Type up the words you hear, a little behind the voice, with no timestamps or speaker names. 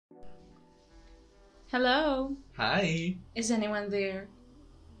Hello. Hi. Is anyone there?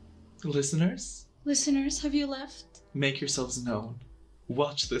 Listeners, Have you left? make yourselves known.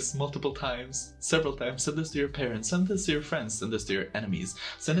 Watch this multiple times, several times. Send this to your parents, send this to your friends, send this to your enemies.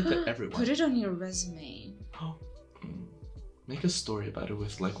 Send it to everyone. Put it on your resume. Make a story about it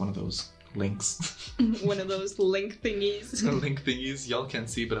with like one of those links. One of those link thingies. Link thingies. Y'all can't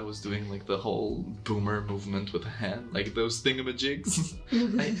see, but I was doing like the whole boomer movement with a hand. Like those thingamajigs.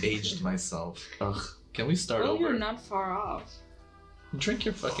 I aged myself. Ugh. Can we start over? You're not far off. Drink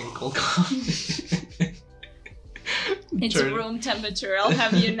your fucking cold coffee. It's room temperature, I'll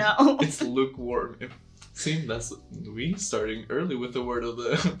have you know. It's lukewarm. See, we starting early with the word of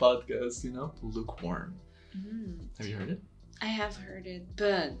the podcast, you know? Lukewarm. Have you heard it? I have heard it,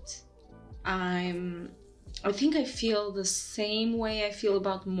 but I think I feel the same way I feel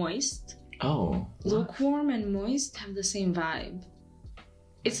about moist. Oh. Lukewarm and moist have the same vibe.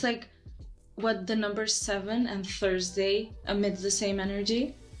 It's like what the number 7 and Thursday emit the same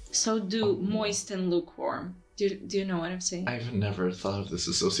energy. So do moist and lukewarm. Do you know what I'm saying? I've never thought of this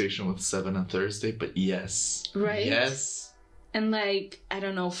association with 7 and Thursday, but yes. Right? Yes. And like, I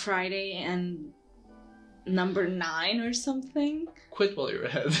don't know, Friday and number 9 or something. Quit while you're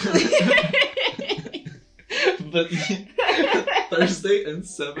ahead. But Thursday and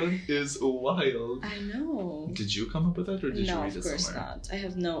 7 is wild. I know. Did you come up with that, or did you read it somewhere? No, of course not. I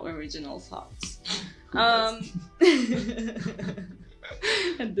have no original thoughts.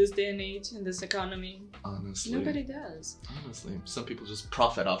 At this day and age, in this economy, honestly, nobody does. Honestly, some people just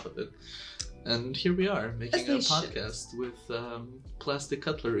profit off of it. And here we are, making a podcast with plastic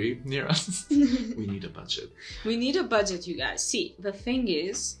cutlery near us. We need a budget. We need a budget, you guys. See, the thing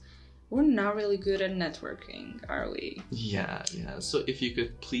is, we're not really good at networking, are we? Yeah. So if you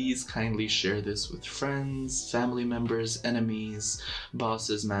could please kindly share this with friends, family members, enemies,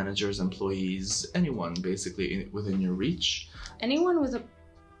 bosses, managers, employees, anyone basically within your reach. Anyone with a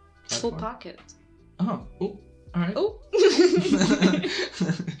full pocket. Oh, alright. Oh!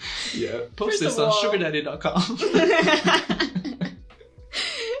 Yeah, post this on sugardaddy.com.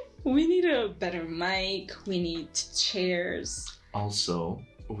 We need a better mic, we need chairs. Also,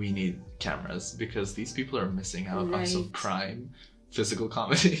 we need cameras, because these people are missing out on some prime physical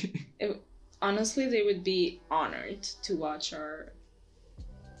comedy. Honestly, they would be honored to watch our...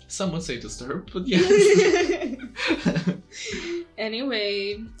 Some would say disturbed, but yes.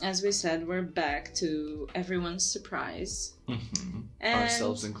 Anyway, as we said, we're back to everyone's surprise.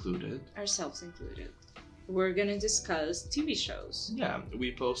 Ourselves included. We're gonna discuss TV shows. Yeah,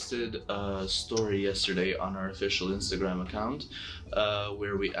 we posted a story yesterday on our official Instagram account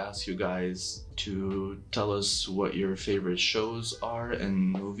where we asked you guys to tell us what your favorite shows are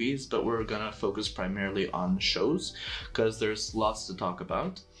and movies, but we're gonna focus primarily on shows because there's lots to talk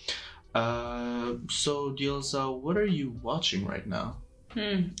about. So Diellza, what are you watching right now?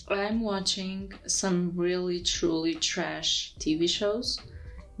 I'm watching some really truly trash TV shows,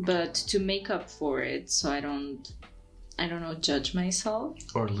 but to make up for it, so I don't know, judge myself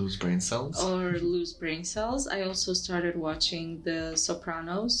or lose brain cells, I also started watching The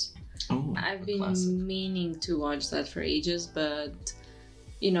Sopranos. I've been meaning to watch that for ages, but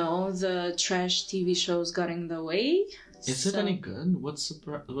you know, the trash TV shows got in the way. Is it any good? What's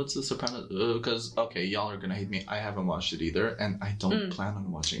The Sopranos? Because y'all are gonna hate me. I haven't watched it either, and I don't plan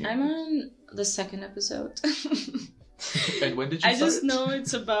on watching it. I'm on the 2nd episode. And when did you start? I just know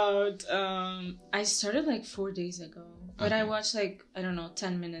it's about... I started like 4 days ago. But I watch like, I don't know,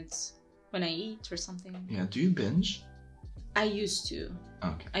 10 minutes when I eat or something. Yeah, do you binge? I used to.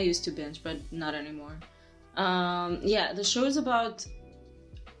 Okay. I used to binge, but not anymore. Yeah, the show is about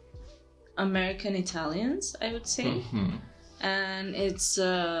American Italians, I would say. And it's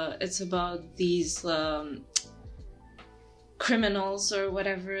about these criminals or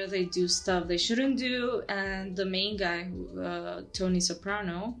whatever. They do stuff they shouldn't do, and the main guy, Tony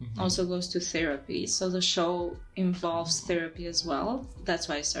Soprano, also goes to therapy, so the show involves therapy as well. That's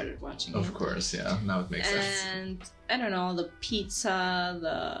why I started watching it. Of course, yeah, now it makes sense. And I don't know, the pizza,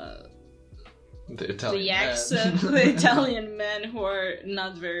 the Italian accent, the Italian men who are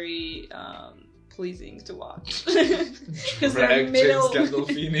not very pleasing to watch. Because they're middle. James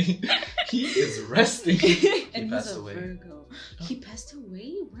Gandolfini. He is resting. And he passed away. Virgo. He passed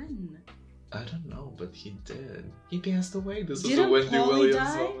away when? I don't know, but he did. He passed away. This was Didn't a Wendy Pauly Williams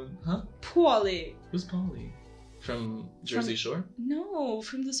die? moment. Huh? Pauly. Who's Pauly? From Jersey Shore? No,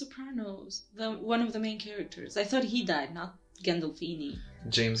 from The Sopranos. One of the main characters. I thought he died, not Gandolfini.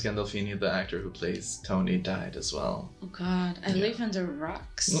 James Gandolfini, the actor who plays Tony, died as well. Oh God, I live under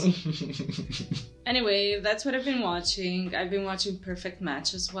rocks. Anyway, that's what I've been watching. I've been watching Perfect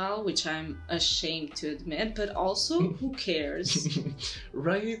Match as well, which I'm ashamed to admit, but also, who cares?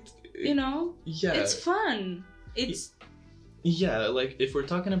 Right? You know? Yeah. It's fun. It's... Yeah, like, if we're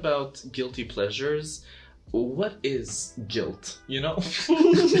talking about guilty pleasures, what is guilt, you know?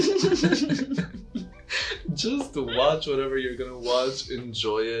 Just watch whatever you're gonna watch,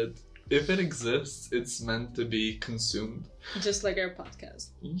 enjoy it. If it exists, it's meant to be consumed. Just like our podcast.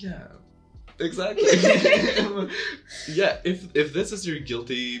 Yeah, exactly. Yeah, if this is your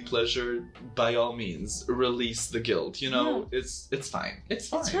guilty pleasure, by all means, release the guilt. You know, it's fine. It's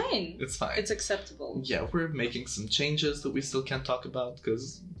fine. It's fine. It's fine. It's acceptable. Yeah, we're making some changes that we still can't talk about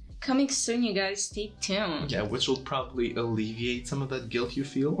because... Coming soon, you guys. Stay tuned. Yeah, which will probably alleviate some of that guilt you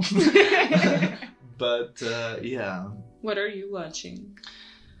feel. But, yeah. What are you watching?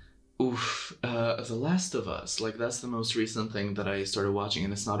 Oof, The Last of Us. Like, that's the most recent thing that I started watching,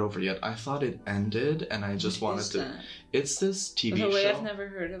 and it's not over yet. I thought it ended, and I just wanted to... That? It's this TV show. By the way, I've never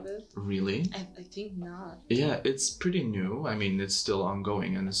heard of it. Really? I think not. Yeah, it's pretty new. I mean, it's still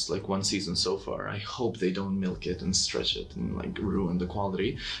ongoing, and it's like one season so far. I hope they don't milk it and stretch it and like ruin the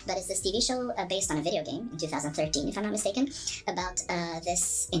quality. But it's this TV show based on a video game in 2013, if I'm not mistaken, about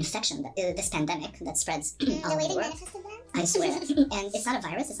this infection, this pandemic that spreads all over the world. I swear. And it's not a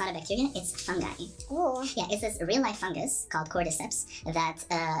virus, it's not a bacteria, it's fungi. Ooh. Yeah, it's this real-life fungus called cordyceps that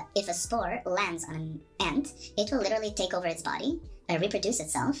if a spore lands on an ant, it will literally take over its body, reproduce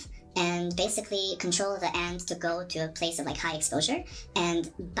itself, and basically control the ant to go to a place of like high exposure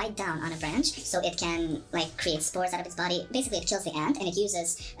and bite down on a branch so it can like create spores out of its body. Basically, it kills the ant and it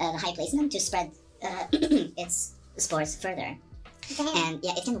uses the high placement to spread its spores further. And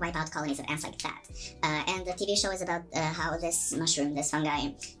yeah, it can wipe out colonies of ants like that. And the TV show is about how this mushroom, this fungi,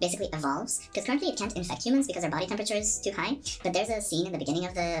 basically evolves. Because currently it can't infect humans because our body temperature is too high. But there's a scene in the beginning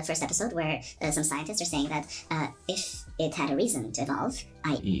of the first episode where some scientists are saying that if it had a reason to evolve,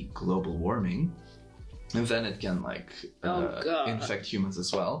 i.e. global warming, and then it can like infect humans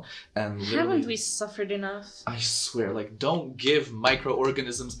as well. And haven't we suffered enough? I swear, like, don't give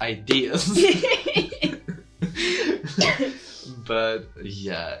microorganisms ideas. But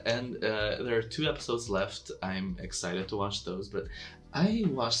yeah, and there are 2 episodes left. I'm excited to watch those, but I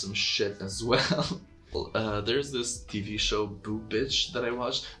watched some shit as well. There's this TV show, Boo Bitch, that I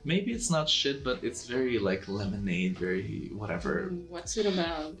watched. Maybe it's not shit, but it's very like lemonade, very whatever. What's it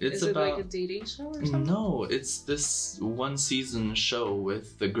about? Is it like a dating show or something? No, it's this 1-season show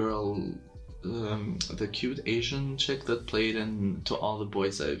with the girl, the cute Asian chick that played in To All the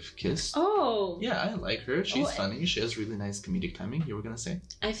Boys I've Kissed. Oh! Yeah, I like her. She's funny. She has really nice comedic timing. You were gonna say?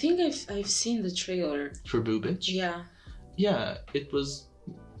 I think I've seen the trailer. For Boo Bitch? Yeah. Yeah, it was...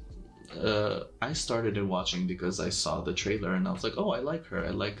 I started it watching because I saw the trailer and I was like, oh, I like her.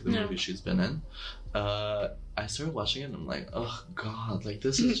 I like the movie she's been in. I started watching it and I'm like, oh god, like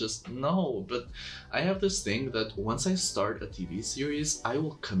this is just no. But I have this thing that once I start a TV series, I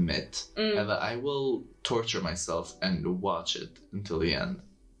will commit and that I will torture myself and watch it until the end.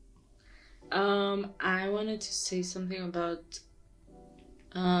 I wanted to say something about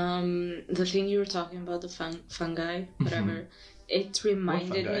the thing you were talking about, the fungi, whatever. Mm-hmm. It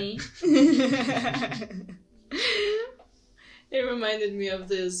reminded me. It reminded me of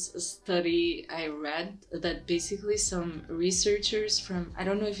this study I read that basically some researchers from, I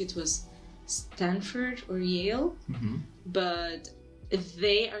don't know if it was Stanford or Yale, but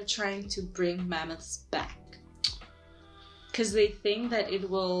they are trying to bring mammoths back. Because they think that it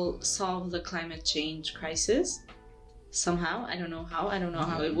will solve the climate change crisis somehow. I don't know how. I don't know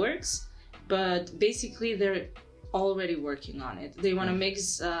how it works. But basically they're already working on it. They want to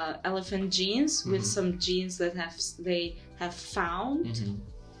mix elephant genes with some genes that they have found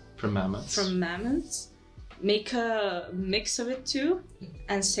from mammoths. Make a mix of it too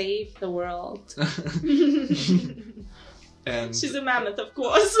and save the world. And she's a mammoth, of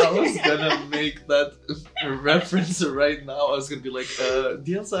course. I was gonna make that reference right now. I was gonna be like,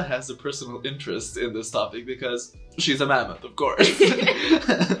 Diellza has a personal interest in this topic because she's a mammoth, of course.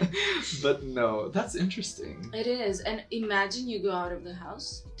 But no, that's interesting. It is. And imagine you go out of the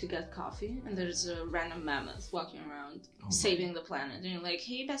house to get coffee and there's a random mammoth walking around saving the planet. And you're like,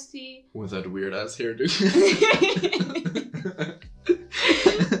 hey, bestie. With that weird ass hairdo.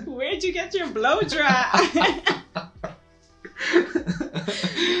 Where'd you get your blow dry?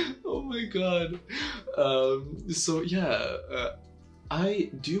 Oh my god. So yeah,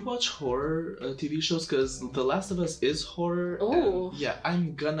 do you watch horror TV shows? Because The Last of Us is horror. Oh. Yeah,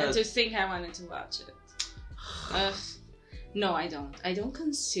 I'm gonna... And to think I wanted to watch it. No, I don't. I don't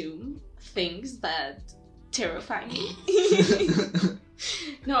consume things that terrify me.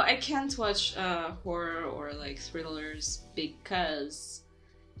 No, I can't watch horror or like thrillers because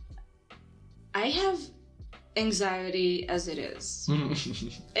I have anxiety as it is.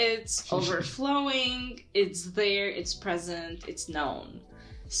 It's overflowing, it's there, it's present, it's known.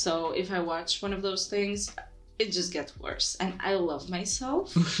 So if I watch one of those things, it just gets worse. And I love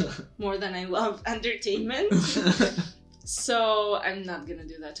myself more than I love entertainment. So I'm not gonna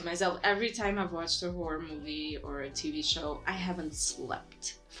do that to myself. Every time I've watched a horror movie or a TV show, I haven't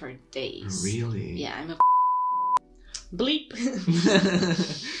slept for days. Really? Yeah, I'm a bleep.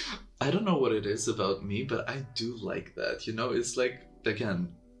 I don't know what it is about me, but I do like that. You know, it's like, again,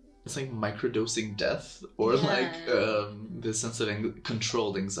 it's like microdosing death or like this sense of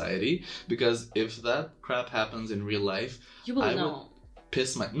controlled anxiety. Because if that crap happens in real life, You will know.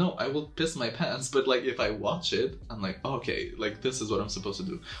 I will piss my pants, but like if I watch it, I'm like, okay, like this is what I'm supposed to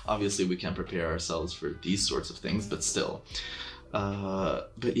do. Obviously we can't prepare ourselves for these sorts of things, but still.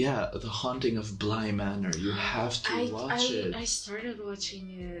 But yeah, The Haunting of Bly Manor, you have to watch it. I started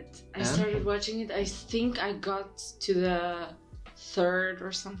watching it. And? I think I got to the 3rd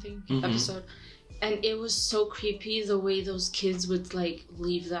or something episode. And it was so creepy the way those kids would like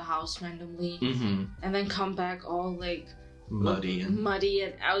leave the house randomly and then come back all like muddy and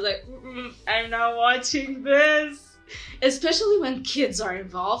I was like, I'm not watching this. Especially when kids are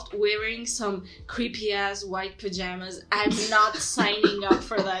involved wearing some creepy ass white pajamas. I'm not signing up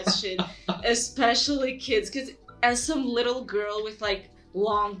for that shit. Especially kids, because as some little girl with like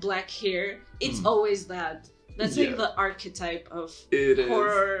long black hair, it's always that. That's like the archetype of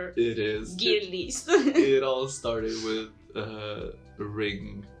horror. It is. Girlies. It all started with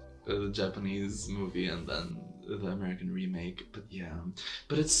Ring, the Japanese movie, and then the American remake. But yeah,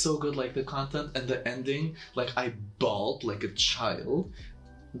 but it's so good, like the content and the ending. Like I bawled like a child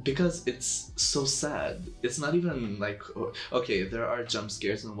because it's so sad. It's not even like, okay, there are jump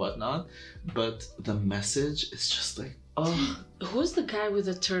scares and whatnot, but the message is just like, oh. Who's the guy with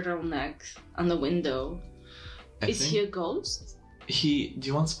the turtleneck on the window? Is he a ghost? Do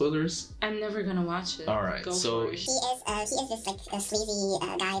you want spoilers? I'm never gonna watch it. Alright, so... He is this like a sleazy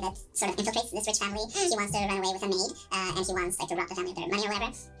guy that sort of infiltrates this rich family. He wants to run away with a maid, and he wants like to rob the family of their money or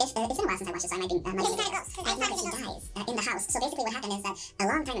whatever. It's been a while since I watched it, so I might be... I know that he dies in the house. So basically what happened is that a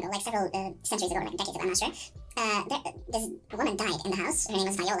long time ago, like several centuries ago, like decades ago, I'm not sure, this woman died in the house. Her name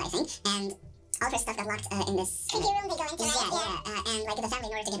was Viola, I think, and all of her stuff got locked in this room they go into. And like the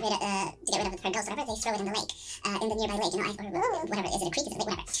family, in order to get rid of her ghost, whatever, they throw it in the lake, in the nearby lake, you know, or whatever. Is it a creek? Is it a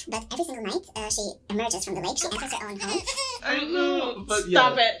lake? Whatever. But every single night, she emerges from the lake. She enters her own home. I know, but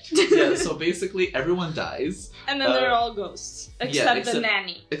Stop it. Yeah, so basically everyone dies, and then they're all ghosts, except the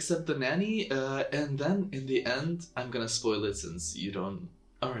nanny. Except the nanny, and then in the end, I'm gonna spoil it since you don't.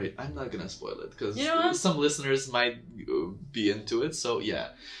 All right, I'm not gonna spoil it because some listeners might be into it. So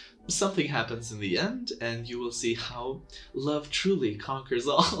yeah. Something happens in the end, and you will see how love truly conquers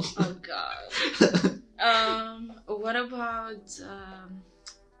all. Oh God. What about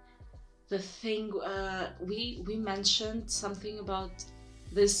the thing we mentioned something about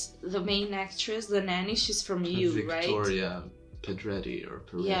this? The main actress, the nanny. She's from You, right? Victoria Pedretti or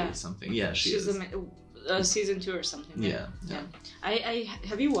Peretti, something. Yeah, she's season 2 or something. Right? Yeah. I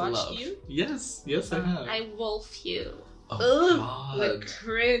have you watched Love. You? Yes, I have. I wolf you. Oh, God. The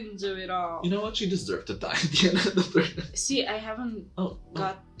cringe of it all. You know what? She deserved to die at the end of the 3rd. See, I haven't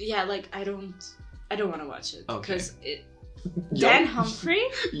got... Yeah, like, I don't want to watch it. Because Dan Humphrey?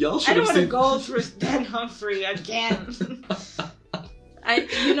 I don't want to go through Dan Humphrey again.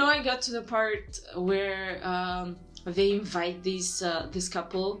 I got to the part where they invite this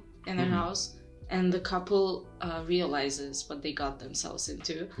couple in their house, and the couple realizes what they got themselves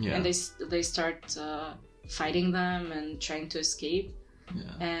into. Yeah. And they start... fighting them and trying to escape,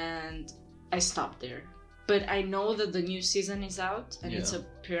 and I stopped there. But I know that the new season is out, and it's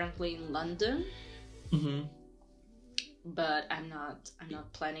apparently in London. But I'm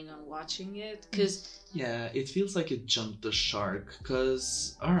not planning on watching it because it feels like it jumped the shark.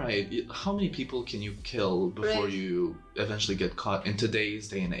 Because alright, how many people can you kill before you eventually get caught in today's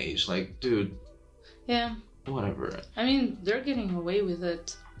day and age? Like, dude, whatever. I mean, they're getting away with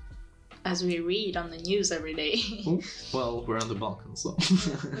it. As we read on the news every day. Well, we're on the Balkans, so...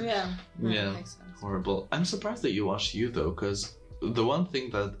 Yeah, makes sense. Horrible. I'm surprised that you watched You, though, because the one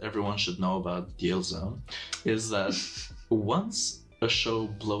thing that everyone should know about Diellza is that once a show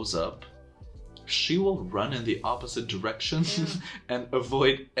blows up, she will run in the opposite direction and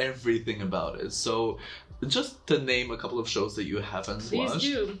avoid everything about it. So, just to name a couple of shows that you haven't watched... Please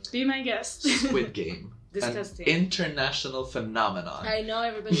do. Be my guest. Squid Game. Disgusting. An international phenomenon. I know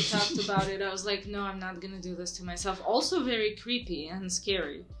everybody talked about it. I was like, no, I'm not gonna do this to myself. Also very creepy and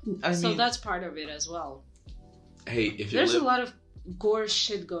scary. So that's part of it as well. Hey, if you There's a lot of gore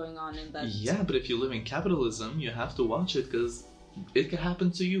shit going on in that. Yeah, but if you live in capitalism, you have to watch it because it could happen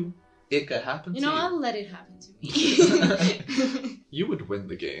to you. It could happen to you. I'll let it happen to me. You would win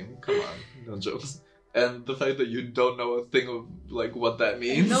the game. Come on, no jokes. And the fact that you don't know a thing of like what that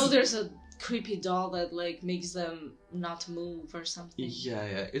means. No, there's a creepy doll that like makes them not move or something.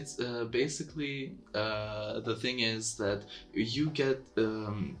 Yeah. It's basically the thing is that you get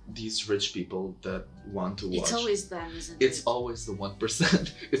these rich people that want to watch. It's always them, isn't it? It's always the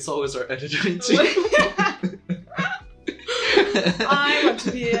 1%. It's always our editor-in-chief. I want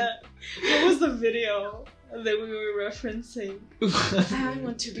to be what was the video that we were referencing? I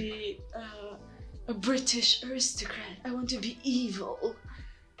want to be a British aristocrat. I want to be evil.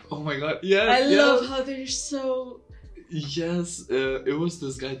 Oh my god, yes! I love how they're so... Yes, it was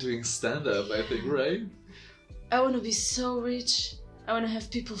this guy doing stand-up, I think, right? I want to be so rich. I want to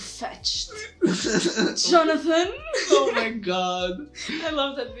have people fetched. Jonathan! Oh my god. I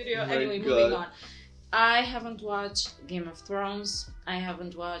love that video. Oh anyway, god. moving on. I haven't watched Game of Thrones. I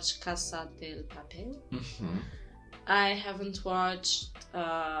haven't watched Casa del Papel. Mm-hmm. I haven't watched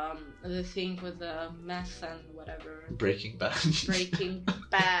the thing with the meth and whatever. Breaking Bad. Breaking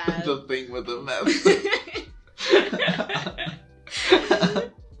Bad. The thing with the meth.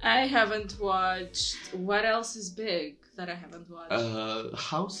 I haven't watched... What else is big that I haven't watched?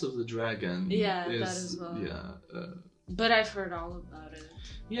 House of the Dragon. Yeah, that as well. Yeah. But I've heard all about it.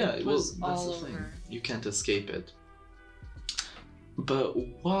 Yeah, it was well, that's all the thing. over. You can't escape it. But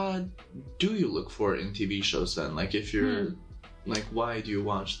what do you look for in TV shows then? Like if you're... Like why do you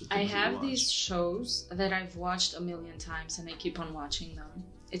watch the things I have you watch? these shows that I've watched a million times and I keep on watching them.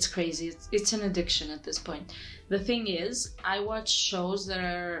 It's crazy. It's an addiction at this point. The thing is, I watch shows that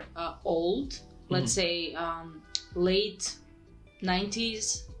are old. Let's say late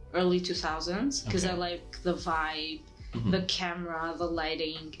 90s, early 2000s. Because I like the vibe. The camera, the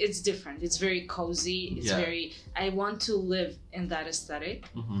lighting, it's different. It's very cozy. It's very... I want to live in that aesthetic.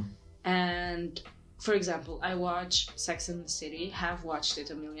 And, for example, I watch Sex and the City. Have watched it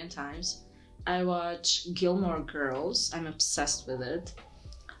a million times. I watch Gilmore Girls. I'm obsessed with it.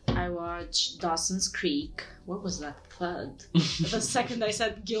 I watch Dawson's Creek. What was that thud? The second I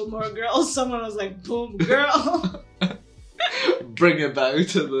said Gilmore Girls, someone was like, boom, girl. Bring it back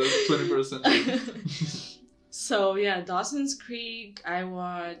to the 21st century. So yeah, Dawson's Creek. I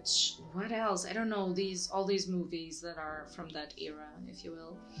watch what else? I don't know all these movies that are from that era, if you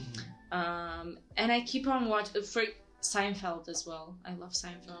will. And I keep on watching for Seinfeld as well. I love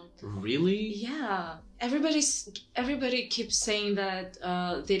Seinfeld. Really? Yeah. Everybody keeps saying that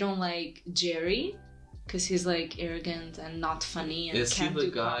they don't like Jerry because he's like arrogant and not funny and can't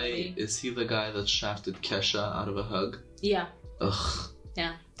do comedy. Is he the guy that shafted Kesha out of a hug? Yeah. Ugh.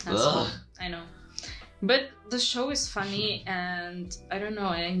 Yeah. That's cool. I know. But the show is funny and I don't know,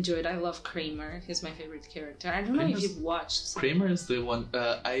 I enjoy it. I love Kramer. He's my favorite character. I don't know if you've watched. Kramer is the one,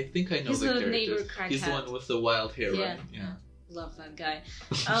 I think I know the character. Neighbor crackhead. He's the one with the wild hair, yeah. right? Yeah. Love that guy.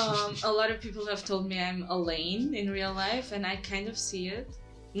 A lot of people have told me I'm Elaine in real life and I kind of see it.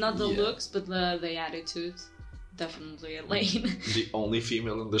 Not the looks, but the attitude. Definitely Elaine. The only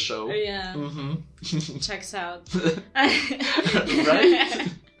female in the show. Yeah. Checks out. Right?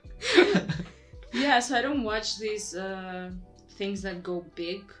 Yeah, so I don't watch these things that go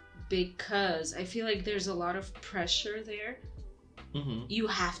big because I feel like there's a lot of pressure there. You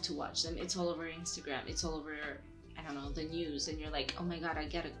have to watch them. It's all over Instagram. It's all over, I don't know, the news. And you're like, oh my god, I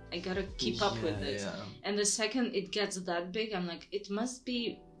gotta keep up with this. Yeah. And the second it gets that big, I'm like, it must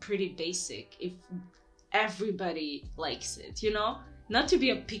be pretty basic if everybody likes it, you know? Not to be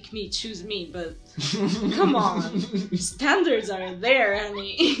a pick me, choose me, but come on. Standards are there,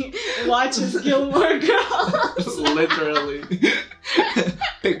 Annie. Watches Gilmore Girls. Literally.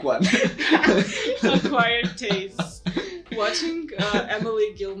 Pick one. Acquired taste. Watching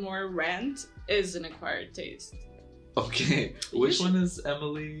Emily Gilmore rant is an acquired taste. Okay. Which one is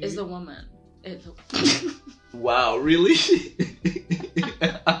Emily? Is the woman. Wow, really?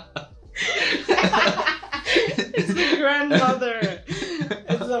 It's the grandmother.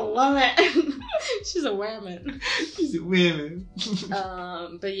 It's a woman. She's a woman. She's a woman.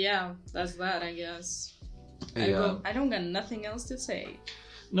 But yeah, that's that, I guess. Yeah. I don't got nothing else to say.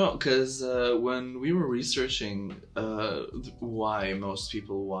 No, because when we were researching why most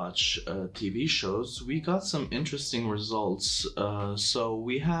people watch TV shows, we got some interesting results. So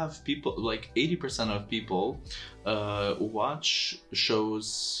we have people, like 80% of people watch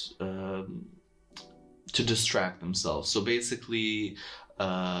shows to distract themselves. So basically,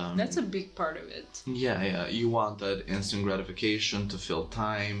 that's a big part of it. Yeah. You want that instant gratification to fill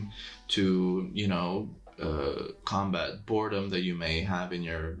time, to, combat boredom that you may have in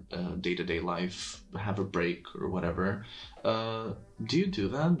your day-to-day life, have a break or whatever. Do you do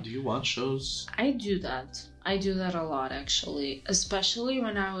that? Do you watch shows? I do that. I do that a lot, actually. Especially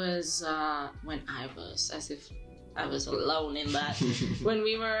when I was, as if I was alone in that. When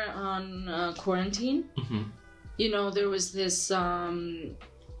we were on quarantine, there was this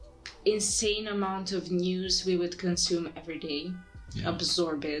insane amount of news we would consume every day,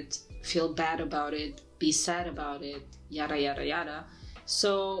 absorb it, feel bad about it, be sad about it, yada, yada, yada.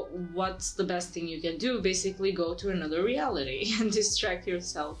 So what's the best thing you can do? Basically go to another reality and distract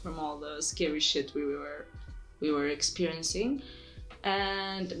yourself from all the scary shit we were experiencing.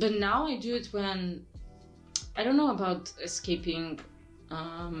 But now I do it when, I don't know about escaping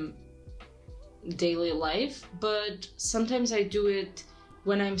daily life, but sometimes I do it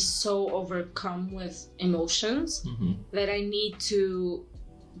when I'm so overcome with emotions that I need to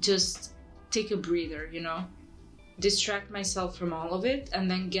just take a breather, distract myself from all of it and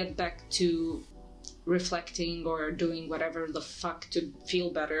then get back to reflecting or doing whatever the fuck to feel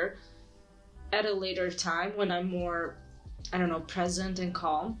better at a later time when I'm more, present and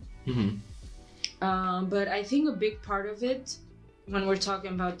calm. But I think a big part of it, when we're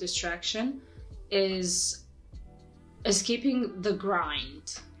talking about distraction, is escaping the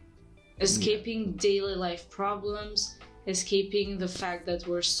grind, escaping daily life problems, escaping the fact that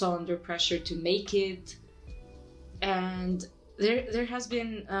we're so under pressure to make it. And there has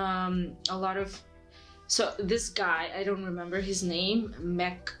been a lot of... So this guy, I don't remember his name,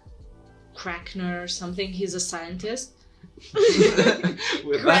 Crackner or something, he's a scientist.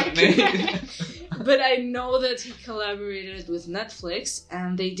 With that name. But I know that he collaborated with Netflix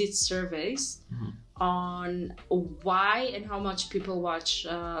and they did surveys on why and how much people watch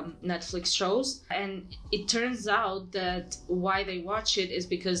Netflix shows. And it turns out that why they watch it is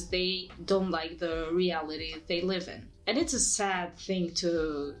because they don't like the reality they live in. And it's a sad thing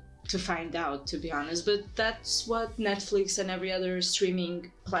to find out, to be honest, but that's what Netflix and every other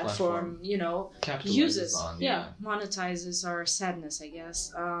streaming platform uses on, monetizes our sadness, I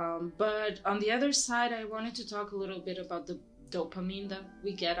guess. But on the other side, I wanted to talk a little bit about the dopamine that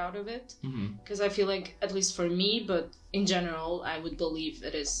we get out of it, because I feel like, at least for me, but in general I would believe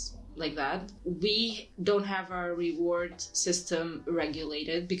it is like that, we don't have our reward system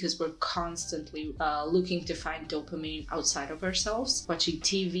regulated because we're constantly looking to find dopamine outside of ourselves, watching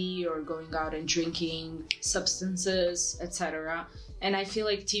TV or going out and drinking substances, etc. And I feel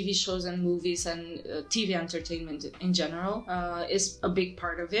like TV shows and movies and TV entertainment in general is a big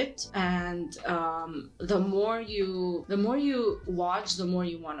part of it. And the more you watch, the more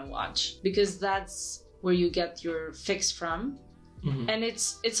you want to watch, because that's where you get your fix from. And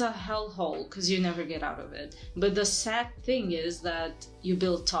it's a hellhole because you never get out of it. But the sad thing is that you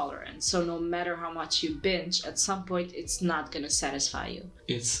build tolerance. So no matter how much you binge, at some point it's not gonna satisfy you.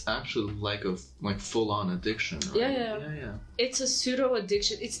 It's actually like a full-on addiction, right? Yeah. It's a pseudo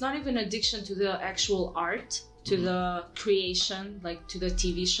addiction. It's not even addiction to the actual art, to the creation, like to the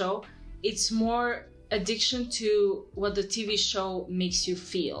TV show. It's more addiction to what the TV show makes you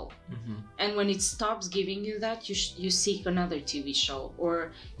feel. And when it stops giving you that, you seek another TV show,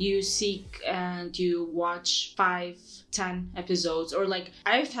 or you seek and you watch 5-10 episodes, or like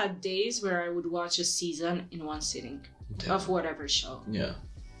I've had days where I would watch a season in one sitting of whatever show.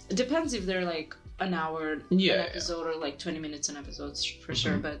 It depends if they're like an hour an episode or like 20 minutes an episode for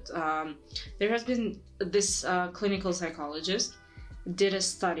sure. But there has been this clinical psychologist did a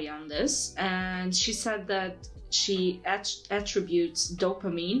study on this, and she said that she attributes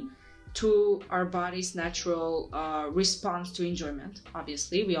dopamine to our body's natural response to enjoyment.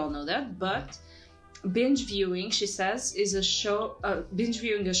 Obviously, we all know that, but binge viewing, she says, is a show. Binge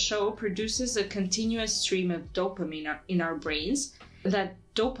viewing a show produces a continuous stream of dopamine in our brains. That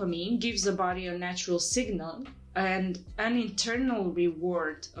dopamine gives the body a natural signal and an internal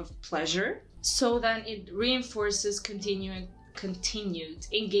reward of pleasure. So then it reinforces continued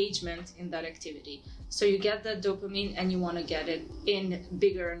engagement in that activity. So you get that dopamine and you want to get it in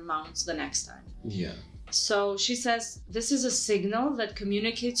bigger amounts the next time. So she says this is a signal that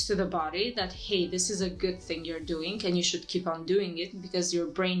communicates to the body that, hey, this is a good thing you're doing and you should keep on doing it because your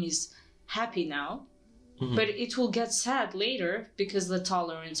brain is happy now. But it will get sad later because the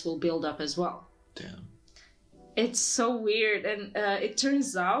tolerance will build up as well. Damn. It's so weird. And it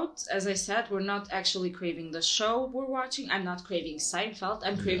turns out, as I said, we're not actually craving the show we're watching. I'm not craving Seinfeld.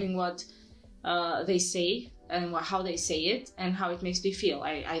 I'm craving what they say and how they say it and how it makes me feel.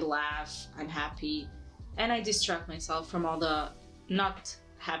 I laugh, I'm happy, and I distract myself from all the not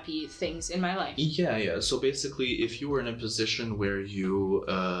happy things in my life. Yeah. So basically, if you were in a position where you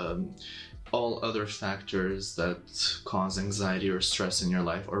all other factors that cause anxiety or stress in your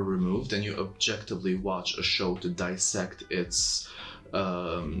life are removed, and you objectively watch a show to dissect its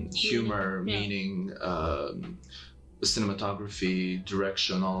humor, meaning, cinematography,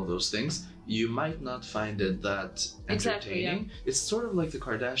 direction, all of those things, you might not find it that entertaining. Exactly, yeah. It's sort of like the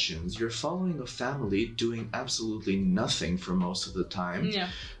Kardashians. You're following a family doing absolutely nothing for most of the time. Yeah.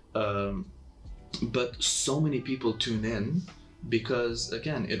 But so many people tune in because,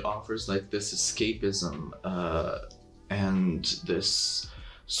 again, it offers like this escapism and this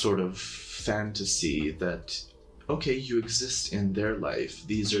sort of fantasy that, okay, you exist in their life.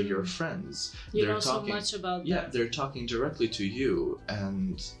 These are your friends. You know so much about Yeah, that. they're talking directly to you,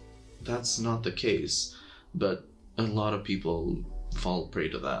 and that's not the case. But a lot of people fall prey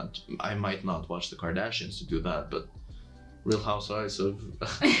to that. I might not watch the Kardashians to do that, but Real Housewives of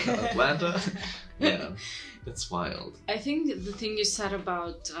Atlanta, yeah, it's wild. I think the thing you said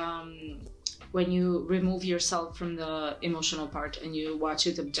about when you remove yourself from the emotional part and you watch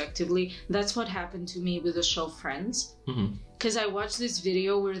it objectively, that's what happened to me with the show Friends. Because I watched this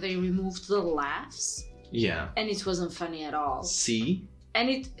video where they removed the laughs. Yeah. And it wasn't funny at all. See?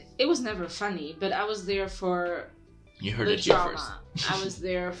 And it was never funny, but I was there for you heard the it here drama. first. I was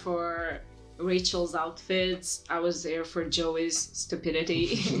there for Rachel's outfits. I was there for Joey's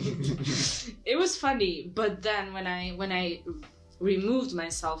stupidity. It was funny, but then when I removed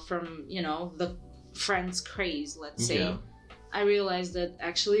myself from, the Friends craze, let's say, I realized that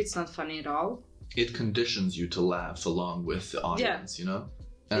actually it's not funny at all. It conditions you to laugh along with the audience,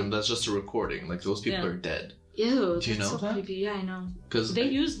 And that's just a recording. Like, those people are dead. Ew, do you know so that? Creepy. Yeah, I know. Because they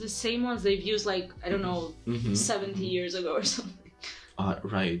use the same ones they've used, like, I don't know, 70 years ago or something.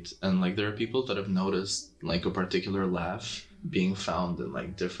 Right. And, like, there are people that have noticed, like, a particular laugh being found in,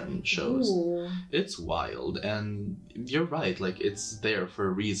 like, different shows. Ooh. It's wild. And you're right. Like, it's there for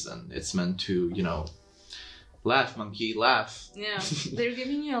a reason. It's meant to, laugh, monkey, laugh. Yeah. They're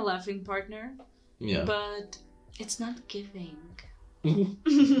giving you a laughing partner. Yeah. But it's not giving.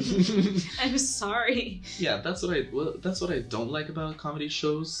 I'm sorry. Yeah, that's what I don't like about comedy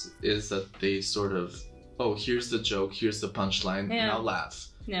shows, is that they sort of, oh, here's the joke, here's the punchline, now laugh.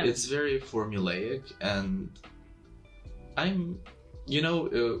 Yeah. It's very formulaic, and you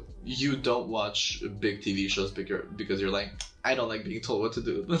don't watch big TV shows because you're like, I don't like being told what to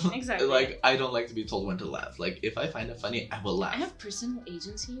do. Exactly. Like, I don't like to be told when to laugh. Like, if I find it funny, I will laugh. I have personal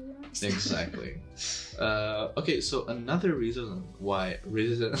agency, you guys. Exactly. Okay, so another reason why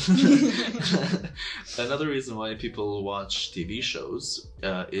people watch TV shows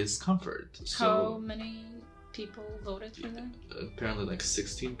is comfort. So, how many people voted for that? Apparently, like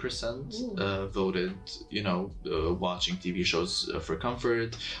 16% voted. Watching TV shows for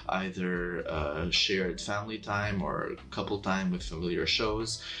comfort, either shared family time or couple time with familiar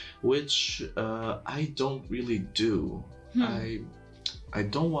shows, which I don't really do. I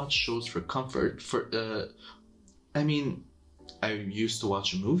don't watch shows for comfort. I used to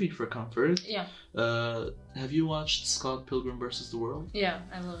watch a movie for comfort. Yeah. Have you watched Scott Pilgrim vs. the World? Yeah,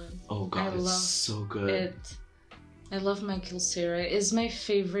 I love it. Oh God, it's so good. I love Michael Cera. It's my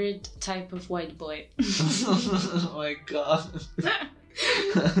favorite type of white boy. Oh my God.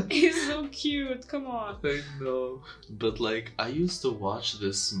 He's so cute. Come on. I know. But like, I used to watch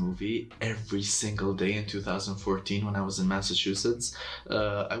this movie every single day in 2014 when I was in Massachusetts.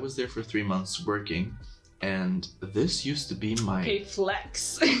 I was there for 3 months working, and this used to be my... Okay,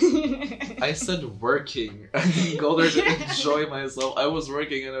 flex. I said working. I didn't go there to enjoy myself. I was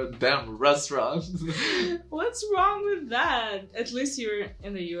working in a damn restaurant. What's wrong with that? At least you're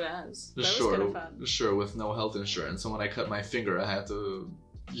in the US. That was kind of fun. Sure, with no health insurance. And when I cut my finger, I had to,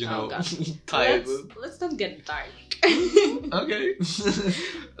 tie it. Let's not get dark. Okay.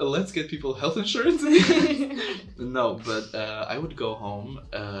 Let's get people health insurance. No, but I would go home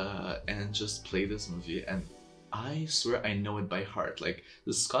and just play this movie, and I swear I know it by heart. Like,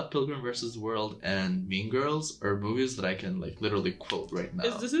 the Scott Pilgrim vs. the World and Mean Girls are movies that I can like literally quote right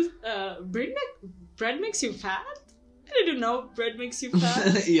now. Bread makes you fat? I didn't know bread makes you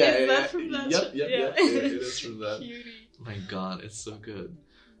fat. Yeah, from that Yep, it is from that. Cutie. My God, it's so good.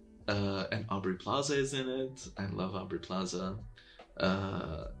 And Aubrey Plaza is in it. I love Aubrey Plaza.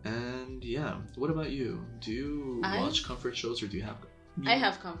 And yeah, what about you? Do you watch comfort shows, or do you have... I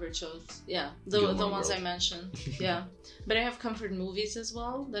have comfort shows, yeah. The ones I mentioned, yeah. But I have comfort movies as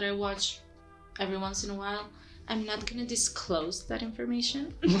well that I watch every once in a while. I'm not gonna disclose that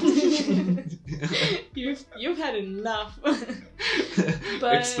information. You've had enough.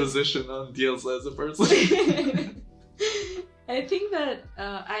 But exposition on Diellza as a person. I think that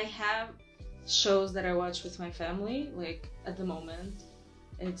I have shows that I watch with my family. Like at the moment,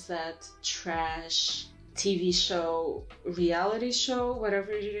 it's that trash TV show, reality show,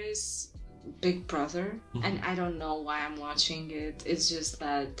 whatever it is, Big Brother. And I don't know why I'm watching it. It's just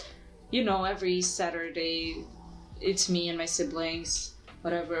that, you know, every Saturday, it's me and my siblings,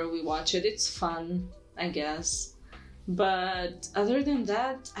 whatever, we watch it. It's fun, I guess. But other than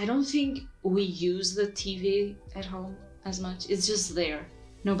that, I don't think we use the TV at home as much. It's just there.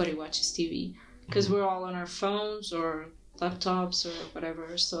 Nobody watches TV because we're all on our phones or laptops or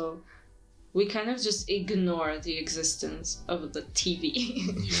whatever. So we kind of just ignore the existence of the TV.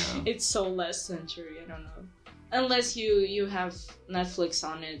 Yeah. It's so last century, I don't know. Unless you have Netflix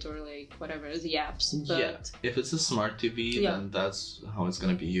on it or like whatever, the apps. But yeah, if it's a smart TV, then that's how it's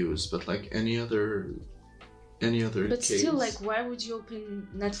gonna be used. But like any other but case... still, like, why would you open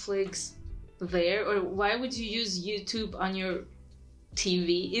Netflix there? Or why would you use YouTube on your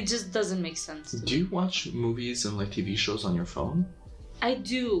TV? It just doesn't make sense. Do you watch movies and like TV shows on your phone? I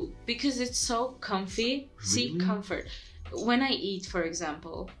do, because it's so comfy. Really? See, comfort. When I eat, for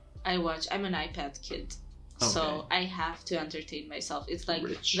example, I'm an iPad kid. Okay. So I have to entertain myself. It's like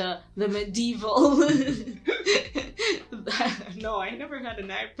the medieval... No, I never had an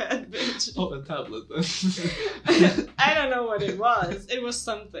iPad, bitch. Oh, a tablet then. I don't know what it was. It was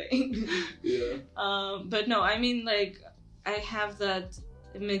something. Yeah. But no, I mean, like, I have that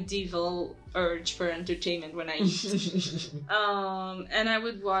medieval urge for entertainment when I eat. And I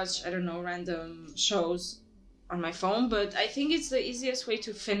would watch, I don't know, random shows on my phone, but I think it's the easiest way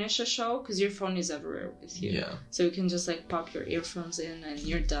to finish a show because your phone is everywhere with you. Yeah. So you can just like pop your earphones in and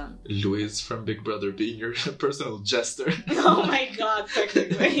you're done. Luis from Big Brother being your personal jester. Oh my god,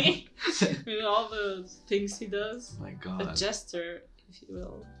 technically. With all the things he does. Oh my god. A jester, if you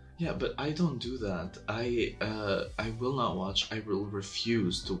will. Yeah, but I don't do that. I will not watch. I will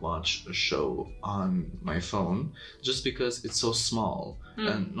refuse to watch a show on my phone just because it's so small.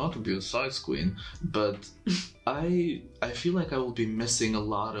 And not to be a size queen, but I feel like I will be missing a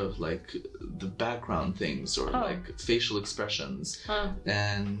lot of like the background things or like facial expressions.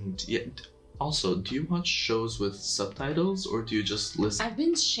 And yeah. Also, do you watch shows with subtitles or do you just listen? I've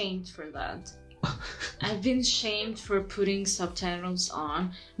been shamed for that. I've been shamed for putting subtitles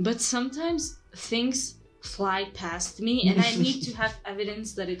on, but sometimes things fly past me and I need to have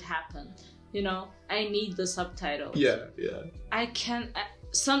evidence that it happened. You know, I need the subtitles. Yeah. I can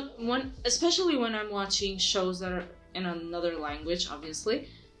especially when I'm watching shows that are in another language, obviously.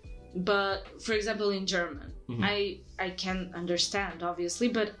 But for example, in German, I can understand, obviously,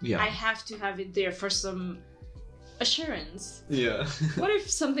 but I have to have it there for some assurance. Yeah. What if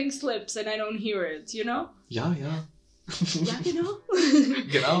something slips and I don't hear it, you know? Yeah. Yeah, you know?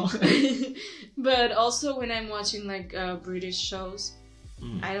 Genau. But also when I'm watching like British shows,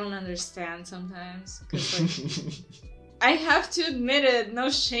 I don't understand sometimes. 'Cause, like, I have to admit it,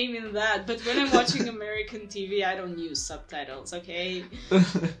 no shame in that. But when I'm watching American TV, I don't use subtitles, okay?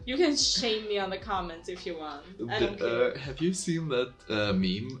 You can shame me on the comments if you want. I don't care. Have you seen that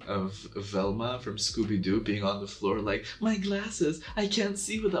meme of Velma from Scooby-Doo being on the floor like, my glasses, I can't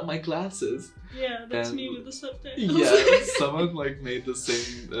see without my glasses? Yeah, that's me with the subtitles. Yeah, someone like made the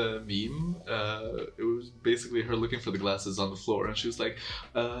same meme. It was basically her looking for the glasses on the floor and she was like,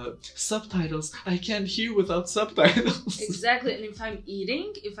 subtitles, I can't hear without subtitles. Exactly, and if I'm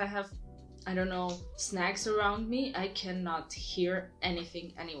eating, if I have, I don't know, snacks around me, I cannot hear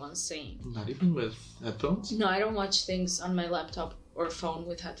anything anyone's saying. Not even with headphones? No, I don't watch things on my laptop or phone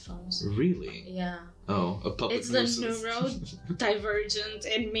with headphones. Really? Yeah. Oh, a public It's nuisance. the neurodivergent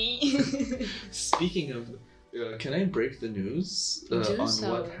in me. Speaking of, can I break the news on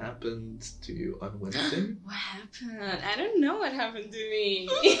what happened to you on Wednesday? What happened? I don't know what happened to me.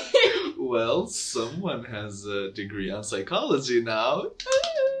 Well, someone has a degree on psychology now.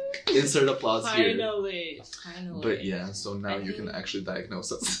 Insert applause here. Finally. But yeah, so now you can actually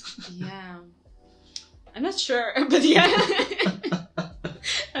diagnose us. Yeah. I'm not sure, but yeah.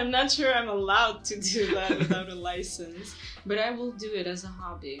 I'm not sure I'm allowed to do that without a license, but I will do it as a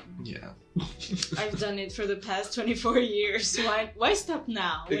hobby. Yeah. I've done it for the past 24 years. Why stop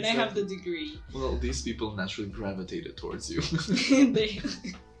now when I have the degree? Well, these people naturally gravitated towards you.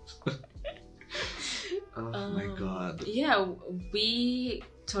 Oh my god. Yeah, we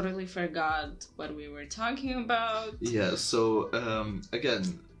totally forgot what we were talking about. Yeah, so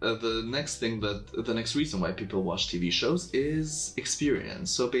again, the next reason why people watch TV shows is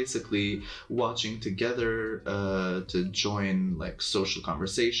experience. So basically, watching together to join like social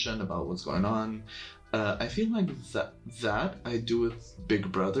conversation about what's going on. I feel like that I do with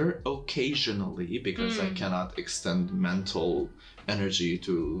Big Brother occasionally because I cannot extend mental energy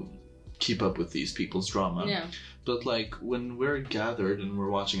to keep up with these people's drama. Yeah. But like when we're gathered and we're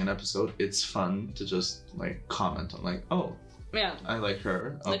watching an episode, it's fun to just like comment on like, oh, yeah, I like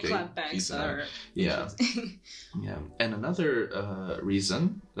her. The Okay, clapbacks are yeah, yeah. And another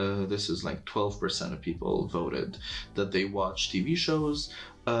reason, this is like 12% of people voted that they watch TV shows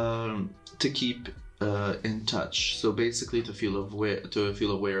to keep in touch. So basically, to feel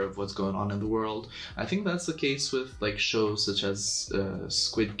aware of what's going on in the world. I think that's the case with like shows such as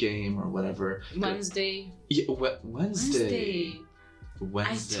Squid Game or whatever. Wednesday. Yeah, Wednesday.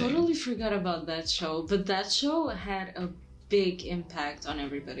 I totally forgot about that show, but that show had a big impact on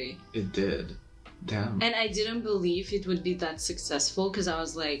everybody. It did. Damn. And I didn't believe it would be that successful because I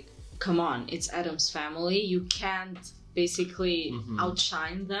was like, come on, it's Adam's Family. You can't basically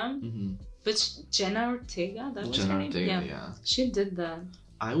outshine them. Mm-hmm. But Jenna Ortega, that was her name? Yeah. She did that.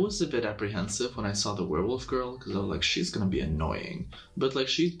 I was a bit apprehensive when I saw the werewolf girl because I was like, she's gonna be annoying. But like,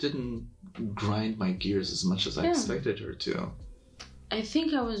 she didn't grind my gears as much as I expected her to. I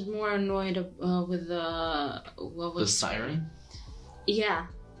think I was more annoyed with the siren. Yeah.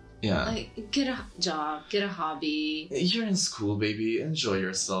 Yeah. Like, get a job, get a hobby. You're in school, baby. Enjoy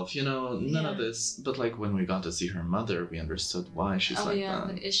yourself. You know, none of this. But like when we got to see her mother, we understood why she's like that. Oh yeah,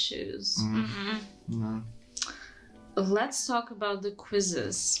 the issues. Mm-hmm. Let's talk about the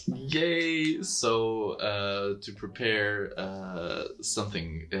quizzes. Yay! So to prepare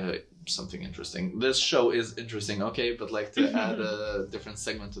something interesting. This show is interesting, okay, but like to add a different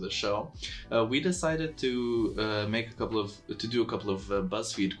segment to the show, we decided to do a couple of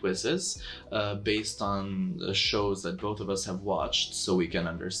BuzzFeed quizzes based on shows that both of us have watched, so we can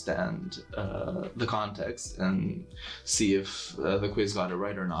understand the context and see if the quiz got it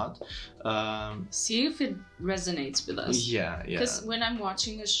right or not. See if it resonates with us. Yeah. Because when I'm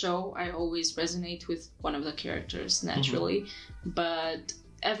watching a show, I always resonate with one of the characters naturally, but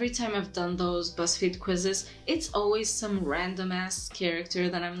every time I've done those BuzzFeed quizzes, it's always some random ass character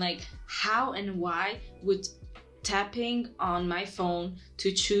that I'm like, how and why would tapping on my phone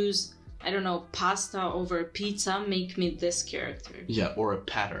to choose, I don't know, pasta over pizza make me this character? Yeah, or a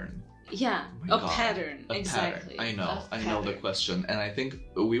pattern. Yeah, pattern. Exactly. Pattern. I know the question. And I think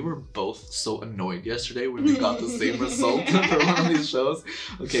we were both so annoyed yesterday when we got the same result for one of these shows.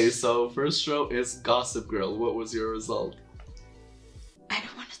 Okay, so first show is Gossip Girl. What was your result? I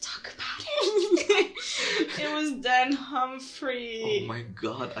don't want to talk about it. It was Dan Humphrey. Oh my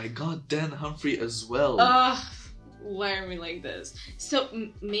god, I got Dan Humphrey as well. Why are we like this? So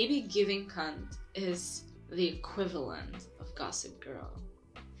maybe Giving Kant is the equivalent of Gossip Girl.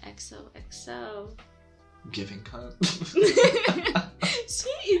 XOXO. Giving Kant.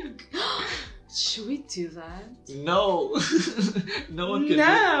 See? Should we do that? No. No one can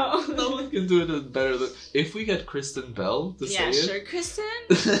no one can do it better than if we get Kristen Bell to say it. Yeah, sure,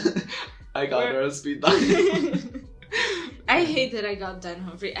 Kristen. I got her on speed dial. I hate that I got Dan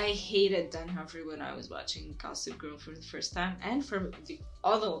Humphrey. I hated Dan Humphrey when I was watching Gossip Girl for the first time, and for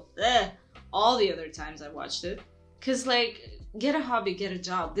all the other times I watched it. Cause like, get a hobby, get a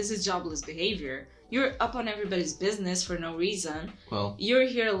job. This is jobless behavior. You're up on everybody's business for no reason. Well, you're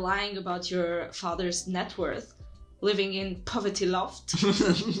here lying about your father's net worth, living in Poverty Loft,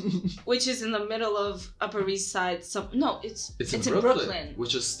 which is in the middle of Upper East Side. It's in Brooklyn,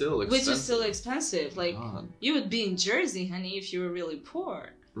 which is still expensive. Like, you would be in Jersey, honey, if you were really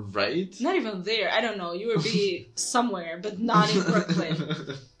poor. Right? Not even there. I don't know. You would be somewhere, but not in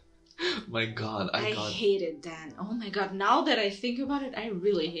Brooklyn. My God, I hated Dan. Oh my God. Now that I think about it, I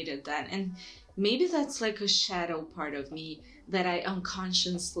really hated Dan. And maybe that's like a shadow part of me that I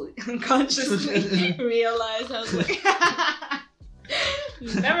unconsciously realized. I was like,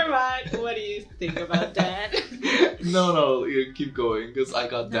 never mind. What do you think about Dan? No, you keep going, because I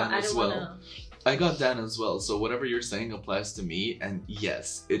got Dan as well. Wanna... I got Dan as well. So whatever you're saying applies to me. And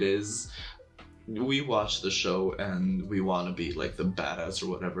yes, it is. We watch the show and we want to be like the badass or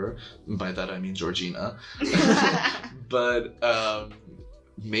whatever. By that I mean Georgina. But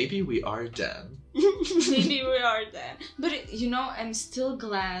maybe we are Dan. Maybe we are Dan. But I'm still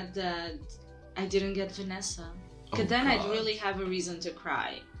glad that I didn't get Vanessa. Because then I'd really have a reason to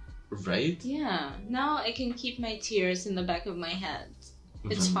cry. Right? Yeah. Now I can keep my tears in the back of my head.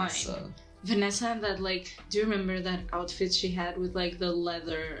 It's Vanessa. fine. Vanessa and that, like, do you remember that outfit she had with, like, the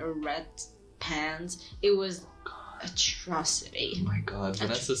leather red pants? It was atrocity. Oh my god.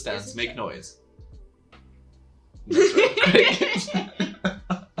 Vanessa stands, make noise. That's right.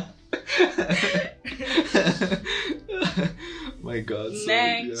 My god. So,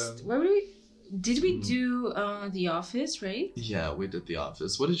 Next. yeah. Where were we? Did we do The Office, right? Yeah, we did The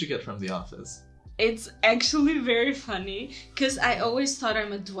Office. What did you get from The Office? It's actually very funny because I always thought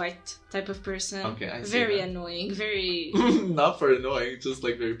I'm a Dwight type of person. Okay, I see very that. annoying, very Not for annoying, just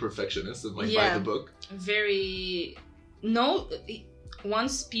like very perfectionist and like by the book. very no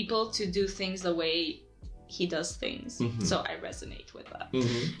wants people to do things the way he does things. Mhm. So I resonate with that.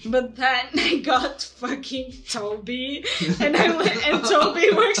 Mm-hmm. But then I got fucking Toby, and and Toby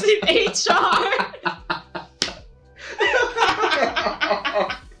works in HR.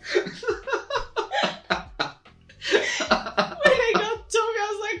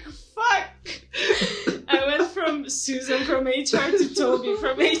 Susan from HR to Toby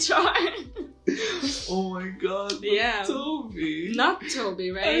from HR. Oh my god. Yeah. Toby. Not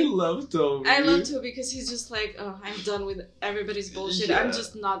Toby, right? I love Toby. I love Toby because he's just like, oh, I'm done with everybody's bullshit. Yeah. I'm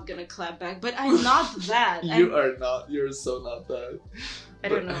just not gonna clap back. But I'm not that. Are not. You're so not that. I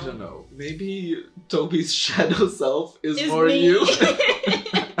don't know. Maybe Toby's shadow self is more me. you.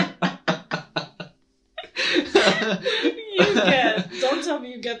 Don't tell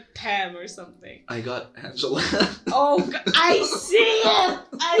me you get Pam or something. I got Angela. Oh, I see it!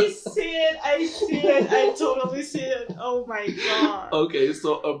 I totally see it. Oh my god. Okay,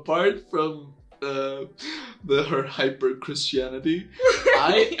 so apart from her hyper Christianity,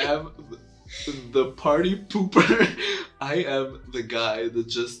 I am the party pooper. I am the guy that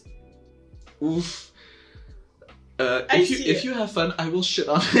just oof. If you have fun, I will shit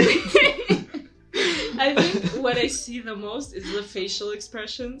on it. I think what I see the most is the facial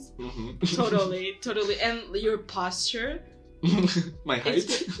expressions. Mm-hmm. Totally. And your posture. My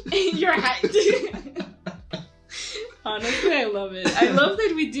height? Your height. Honestly, I love it. I love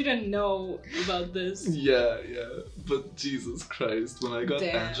that we didn't know about this. Yeah. But Jesus Christ, when I got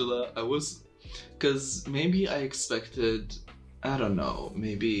Angela, I was... Because maybe I expected, I don't know,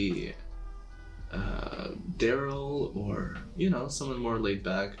 maybe Daryl or, someone more laid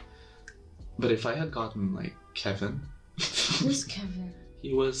back. But if I had gotten, like, Kevin... Who's Kevin?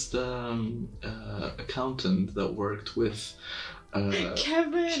 He was the accountant that worked with...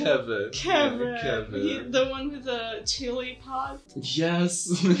 Kevin! The one with the chili pot? Yes!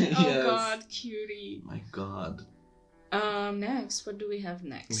 Oh god, cutie. My god. Next, what do we have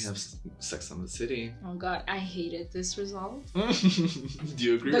next? We have Sex and the City. Oh god, I hated this result. Do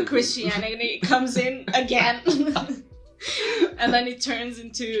you agree The with Christianity comes in again. And then it turns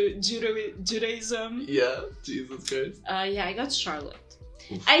into Judaism. Yeah, Jesus Christ. Yeah, I got Charlotte.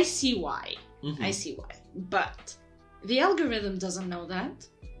 Oof. I see why. Mm-hmm. I see why. But the algorithm doesn't know that.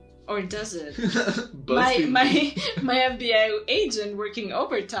 Or does it? my FBI agent working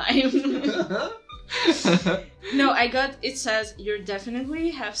overtime. No, it says you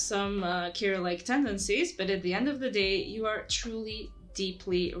definitely have some Kira-like tendencies, but at the end of the day, you are truly,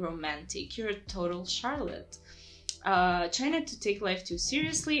 deeply romantic. You're a total Charlotte. Try not to take life too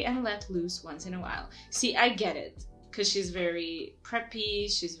seriously and let loose once in a while. See, I get it. Because she's very preppy,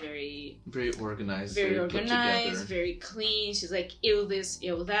 she's very organized, very clean. She's like, ew this,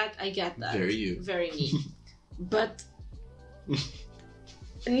 ew that. I get that. Very you. Very me. But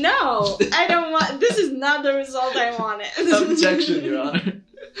no, I don't want. This is not the result I wanted. Objection, Your Honor.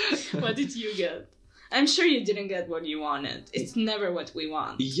 What did you get? I'm sure you didn't get what you wanted. It's never what we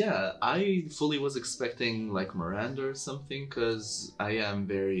want. Yeah, I fully was expecting like Miranda or something because I am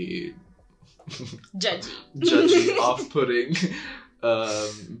very judgy, off-putting.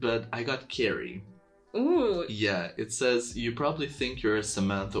 But I got Carrie. Ooh. Yeah, it says you probably think you're a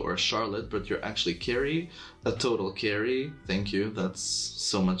Samantha or a Charlotte, but you're actually Carrie, a total Carrie. Thank you. That's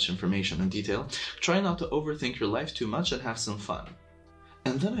so much information and detail. Try not to overthink your life too much and have some fun.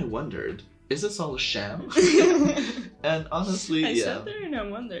 And then I wondered, is this all a sham? And honestly, I sat there and I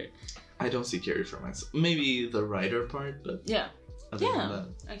wondered. I don't see Carrie for myself. Maybe the writer part, but yeah. Other than that.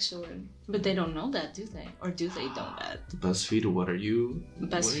 Actually. But they don't know that, do they? Or do they know that? BuzzFeed, what are you?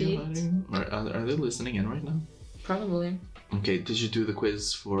 BuzzFeed? Are they listening in right now? Probably. Okay, did you do the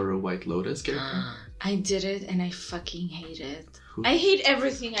quiz for White Lotus character? I did it and I fucking hate it. I hate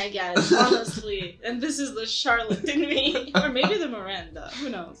everything I get, honestly. And this is the Charlotte in me. Or maybe the Miranda. Who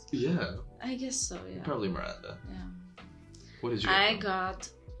knows? Yeah. I guess so, yeah. Probably Miranda. Yeah. What did you get? I got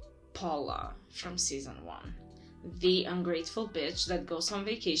Paula from season 1. The ungrateful bitch that goes on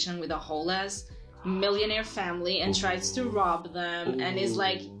vacation with a whole ass millionaire family and tries to rob them and is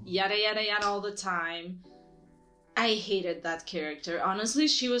like yada yada yada all the time. I hated that character. Honestly,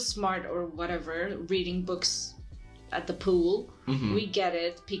 she was smart or whatever, reading books at the pool. We get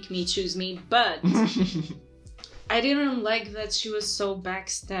it, pick me, choose me, but I didn't like that she was so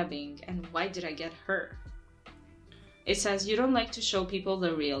backstabbing. And why did I get her? It says you don't like to show people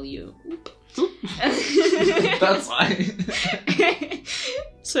the real you. Oop. That's why.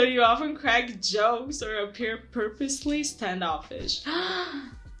 So you often crack jokes or appear purposely standoffish.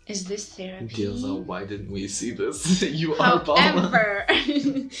 Is this therapy? Diellza, why didn't we see this? You are Paula. However,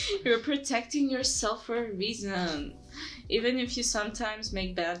 you're protecting yourself for a reason. Even if you sometimes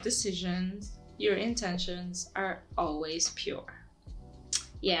make bad decisions, your intentions are always pure.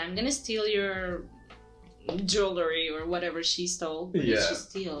 Yeah, I'm gonna steal your jewelry or whatever she stole. What did she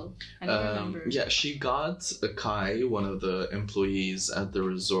steal? I don't remember. Yeah, she got Kai, one of the employees at the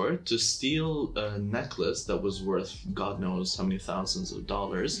resort, to steal a necklace that was worth God knows how many thousands of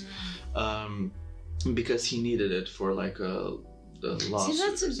dollars, because he needed it for like a lawsuit. See,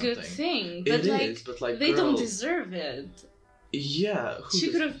 that's a good thing, but but they don't deserve it. Yeah, she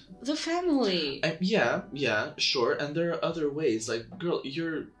could have the family. Yeah, sure. And there are other ways. Like, girl,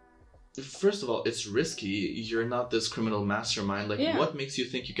 first of all, it's risky. You're not this criminal mastermind. Like, what makes you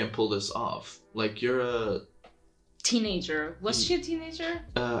think you can pull this off? Like, you're a teenager. Was she a teenager?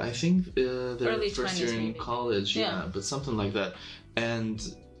 I think they're early first 20s, year in maybe. college. Yeah, but something like that. And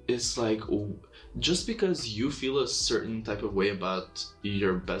it's like, just because you feel a certain type of way about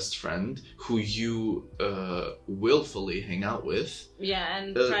your best friend, who you willfully hang out with. Yeah,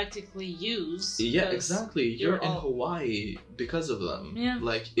 and practically use. Yeah, exactly. You're in Hawaii because of them. Yeah.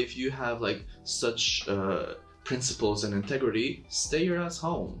 Like, if you have like such principles and integrity, stay your ass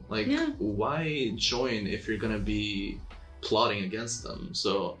home. Like, why join if you're gonna be plotting against them?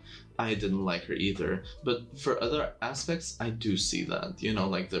 So I didn't like her either. But for other aspects, I do see that. You know,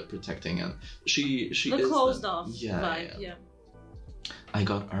 like the protecting, and she the is closed off vibe. Yeah. I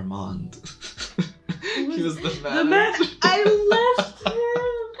got Armand. He was the man. manager. I left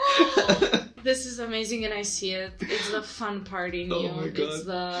him. This is amazing, and I see it. It's the fun party neon. Oh my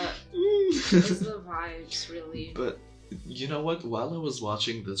God. It's the vibes, really. But you know what? While I was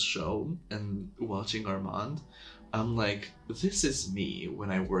watching this show and watching Armand, I'm like, this is me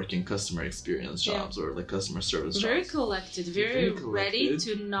when I work in customer experience jobs or like customer service jobs. Very collected, very ready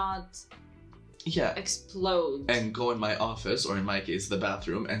to not explode. And go in my office, or in my case, the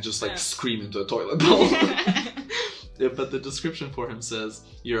bathroom, and just like scream into a toilet bowl. But the description for him says,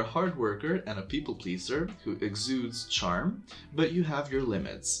 you're a hard worker and a people pleaser who exudes charm, but you have your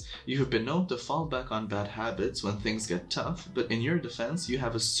limits. You have been known to fall back on bad habits when things get tough, but in your defense, you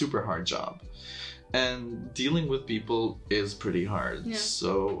have a super hard job. And dealing with people is pretty hard. Yeah.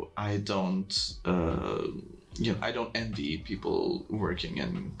 So I don't, I don't envy people working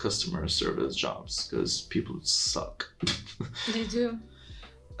in customer service jobs, because people suck. They do.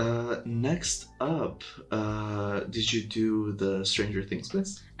 Next up, did you do the Stranger Things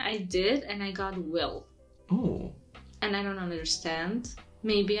quiz? I did, and I got Will. Oh. And I don't understand.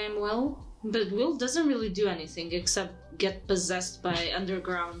 Maybe I'm Will, but Will doesn't really do anything except get possessed by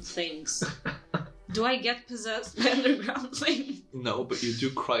underground things. Do I get possessed by underground things? No, but you do